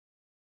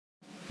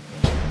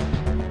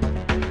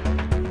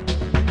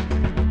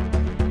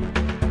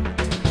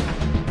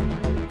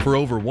For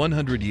over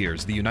 100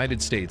 years, the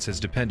United States has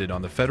depended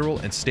on the federal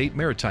and state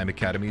maritime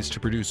academies to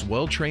produce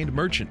well-trained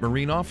merchant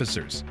marine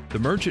officers. The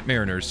merchant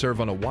mariners serve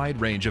on a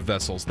wide range of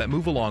vessels that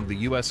move along the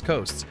U.S.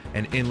 coasts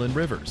and inland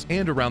rivers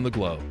and around the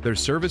globe. Their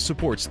service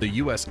supports the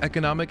U.S.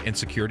 economic and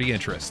security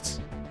interests.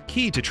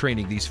 Key to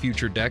training these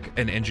future deck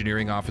and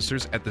engineering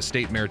officers at the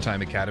state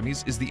maritime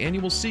academies is the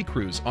annual sea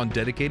cruise on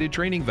dedicated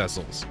training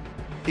vessels.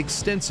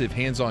 Extensive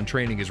hands-on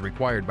training is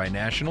required by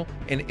national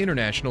and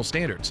international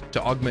standards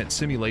to augment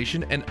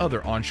simulation and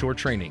other onshore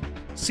training.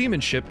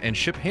 Seamanship and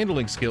ship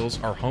handling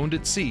skills are honed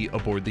at sea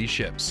aboard these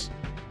ships.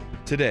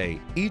 Today,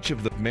 each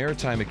of the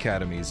maritime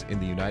academies in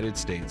the United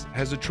States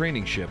has a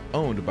training ship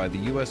owned by the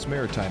U.S.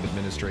 Maritime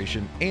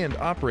Administration and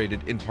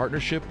operated in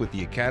partnership with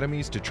the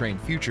academies to train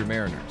future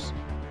mariners.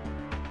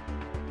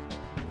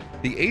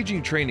 The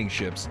aging training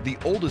ships, the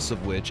oldest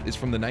of which is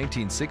from the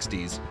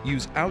 1960s,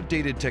 use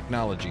outdated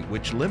technology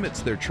which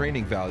limits their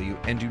training value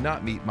and do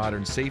not meet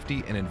modern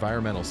safety and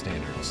environmental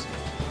standards.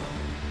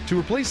 To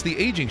replace the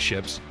aging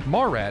ships,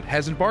 MARAD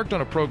has embarked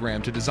on a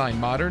program to design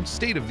modern,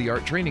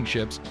 state-of-the-art training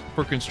ships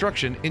for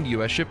construction in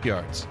U.S.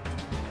 shipyards.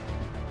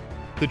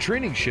 The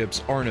training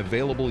ships are an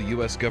available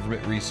U.S.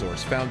 government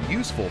resource found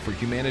useful for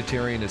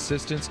humanitarian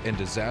assistance and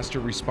disaster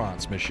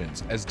response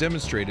missions, as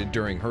demonstrated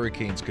during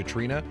Hurricanes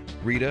Katrina,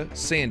 Rita,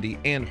 Sandy,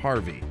 and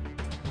Harvey.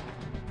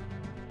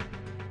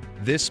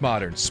 This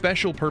modern,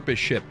 special-purpose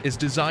ship is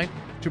designed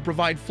to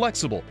provide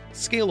flexible,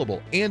 scalable,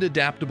 and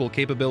adaptable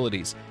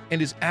capabilities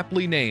and is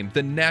aptly named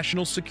the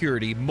National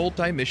Security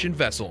Multi-Mission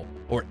Vessel,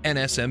 or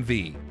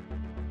NSMV.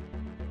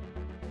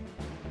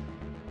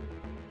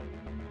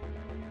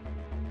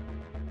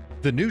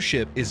 The new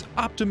ship is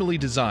optimally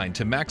designed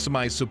to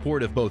maximize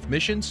support of both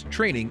missions,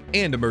 training,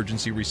 and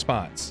emergency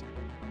response.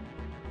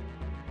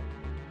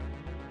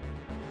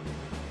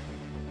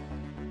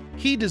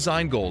 Key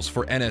design goals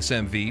for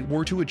NSMV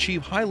were to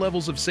achieve high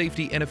levels of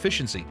safety and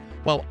efficiency,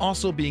 while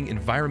also being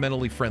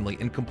environmentally friendly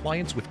in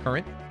compliance with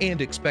current and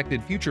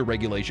expected future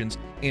regulations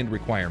and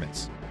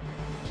requirements.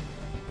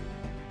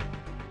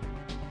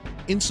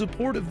 In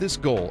support of this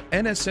goal,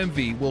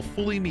 NSMV will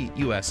fully meet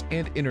U.S.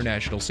 and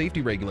international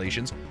safety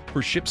regulations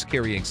for ships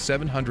carrying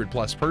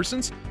 700+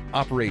 persons,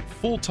 operate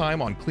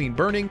full-time on clean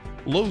burning,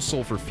 low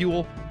sulfur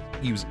fuel,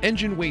 use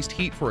engine waste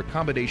heat for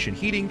accommodation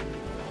heating,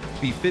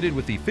 be fitted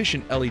with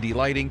efficient LED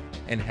lighting,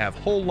 and have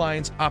hull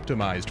lines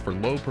optimized for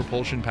low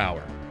propulsion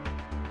power.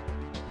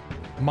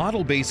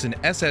 Model Basin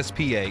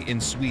SSPA in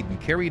Sweden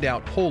carried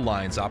out hull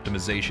lines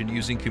optimization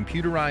using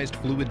computerized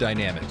fluid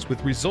dynamics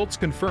with results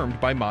confirmed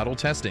by model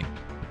testing.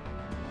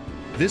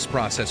 This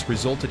process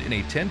resulted in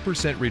a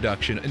 10%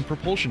 reduction in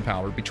propulsion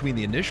power between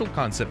the initial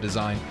concept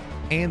design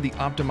and the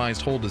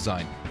optimized hull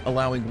design,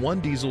 allowing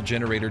one diesel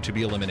generator to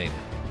be eliminated.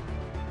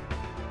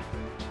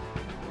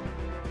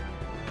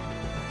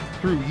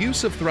 Through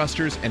use of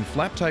thrusters and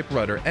flap-type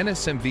rudder,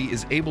 NSMV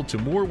is able to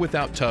moor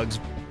without tugs,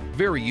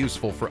 very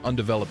useful for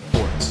undeveloped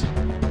ports.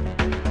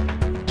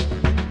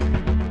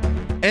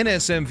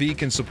 NSMV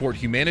can support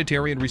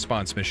humanitarian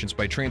response missions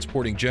by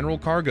transporting general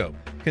cargo,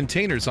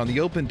 containers on the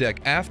open deck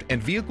aft,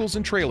 and vehicles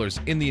and trailers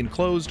in the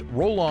enclosed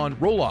roll-on,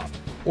 roll-off,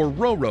 or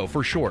RO-RO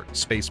for short,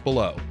 space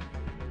below.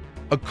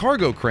 A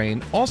cargo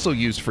crane, also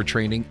used for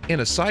training,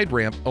 and a side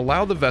ramp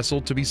allow the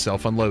vessel to be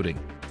self-unloading.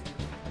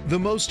 The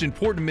most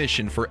important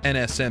mission for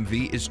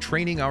NSMV is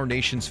training our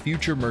nation's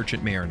future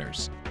merchant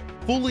mariners.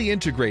 Fully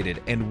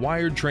integrated and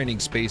wired training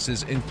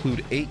spaces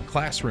include 8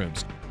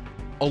 classrooms,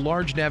 a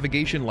large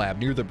navigation lab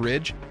near the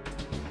bridge,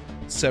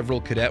 several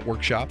cadet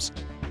workshops,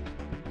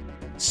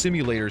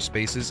 simulator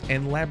spaces,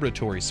 and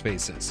laboratory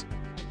spaces.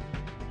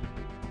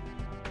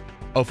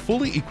 A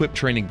fully equipped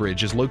training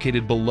bridge is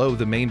located below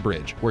the main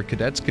bridge, where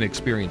cadets can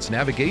experience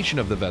navigation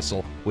of the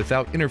vessel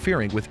without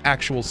interfering with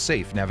actual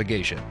safe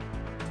navigation.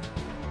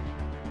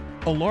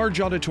 A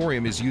large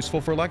auditorium is useful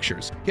for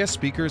lectures, guest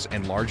speakers,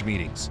 and large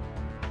meetings.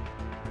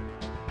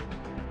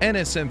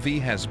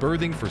 NSMV has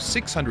berthing for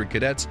 600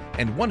 cadets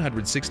and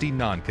 160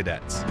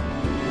 non-cadets.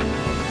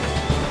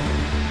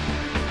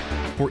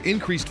 For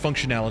increased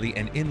functionality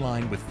and in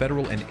line with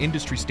federal and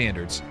industry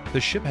standards,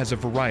 the ship has a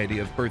variety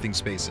of berthing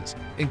spaces,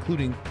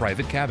 including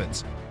private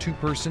cabins,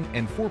 2-person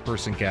and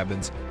 4-person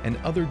cabins, and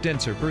other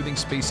denser berthing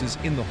spaces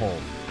in the hull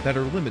that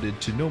are limited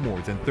to no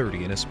more than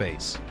 30 in a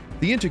space.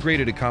 The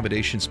integrated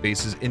accommodation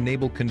spaces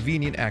enable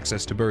convenient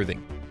access to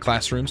berthing,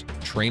 classrooms,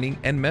 training,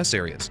 and mess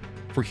areas.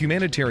 For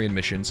humanitarian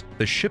missions,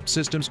 the ship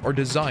systems are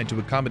designed to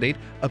accommodate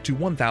up to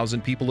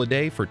 1,000 people a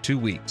day for 2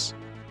 weeks.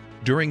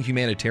 During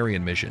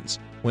humanitarian missions,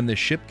 when the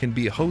ship can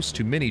be a host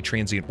to many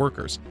transient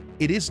workers,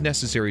 it is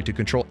necessary to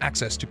control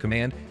access to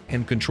command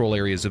and control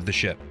areas of the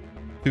ship.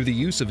 Through the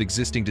use of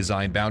existing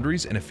design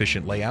boundaries and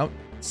efficient layout,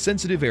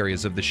 sensitive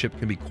areas of the ship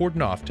can be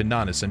cordoned off to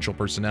non-essential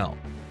personnel.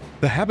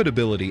 The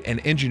habitability and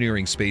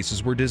engineering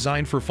spaces were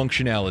designed for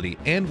functionality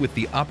and with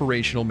the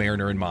operational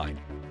mariner in mind.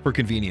 For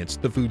convenience,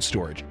 the food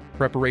storage,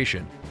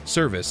 preparation,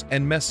 service,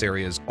 and mess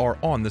areas are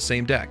on the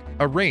same deck,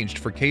 arranged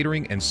for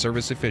catering and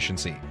service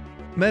efficiency.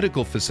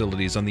 Medical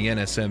facilities on the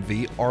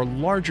NSMV are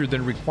larger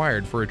than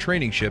required for a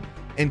training ship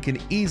and can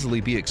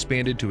easily be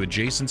expanded to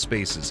adjacent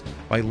spaces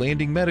by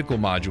landing medical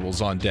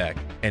modules on deck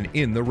and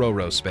in the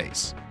ro-ro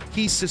space.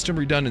 Key system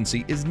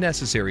redundancy is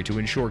necessary to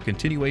ensure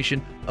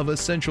continuation of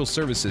essential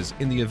services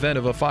in the event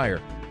of a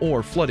fire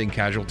or flooding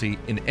casualty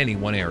in any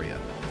one area.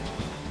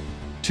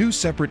 2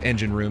 separate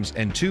engine rooms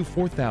and 2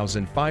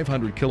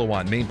 4,500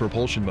 kilowatt main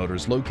propulsion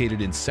motors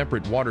located in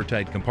separate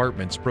watertight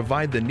compartments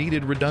provide the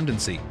needed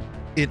redundancy.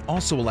 It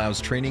also allows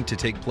training to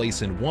take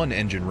place in one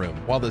engine room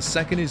while the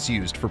second is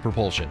used for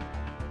propulsion.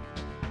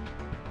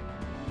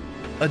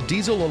 A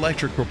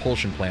diesel-electric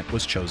propulsion plant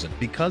was chosen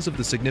because of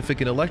the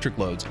significant electric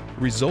loads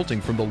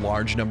resulting from the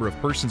large number of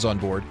persons on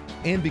board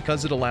and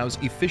because it allows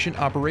efficient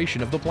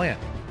operation of the plant.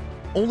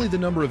 Only the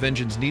number of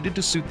engines needed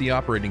to suit the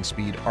operating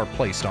speed are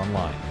placed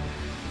online.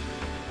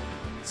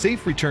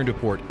 Safe return to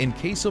port in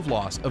case of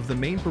loss of the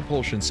main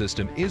propulsion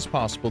system is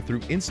possible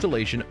through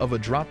installation of a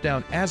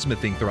drop-down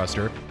azimuthing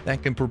thruster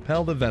that can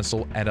propel the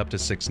vessel at up to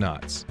 6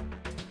 knots.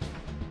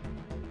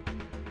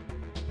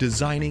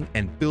 Designing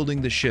and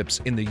building the ships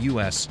in the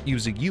U.S.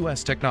 using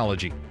U.S.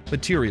 technology,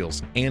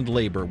 materials, and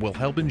labor will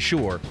help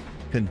ensure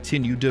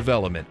continued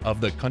development of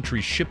the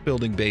country's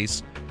shipbuilding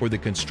base for the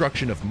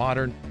construction of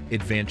modern,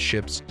 advanced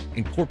ships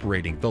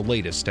incorporating the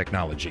latest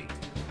technology.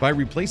 By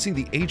replacing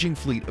the aging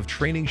fleet of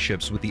training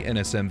ships with the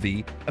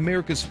NSMV,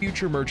 America's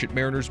future merchant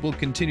mariners will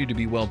continue to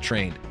be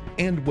well-trained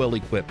and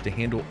well-equipped to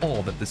handle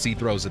all that the sea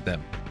throws at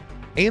them.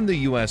 And the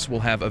U.S.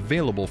 will have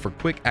available for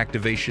quick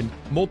activation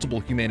multiple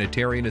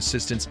humanitarian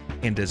assistance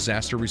and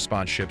disaster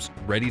response ships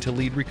ready to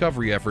lead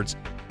recovery efforts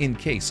in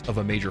case of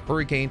a major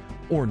hurricane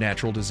or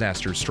natural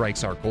disaster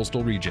strikes our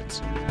coastal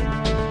regions.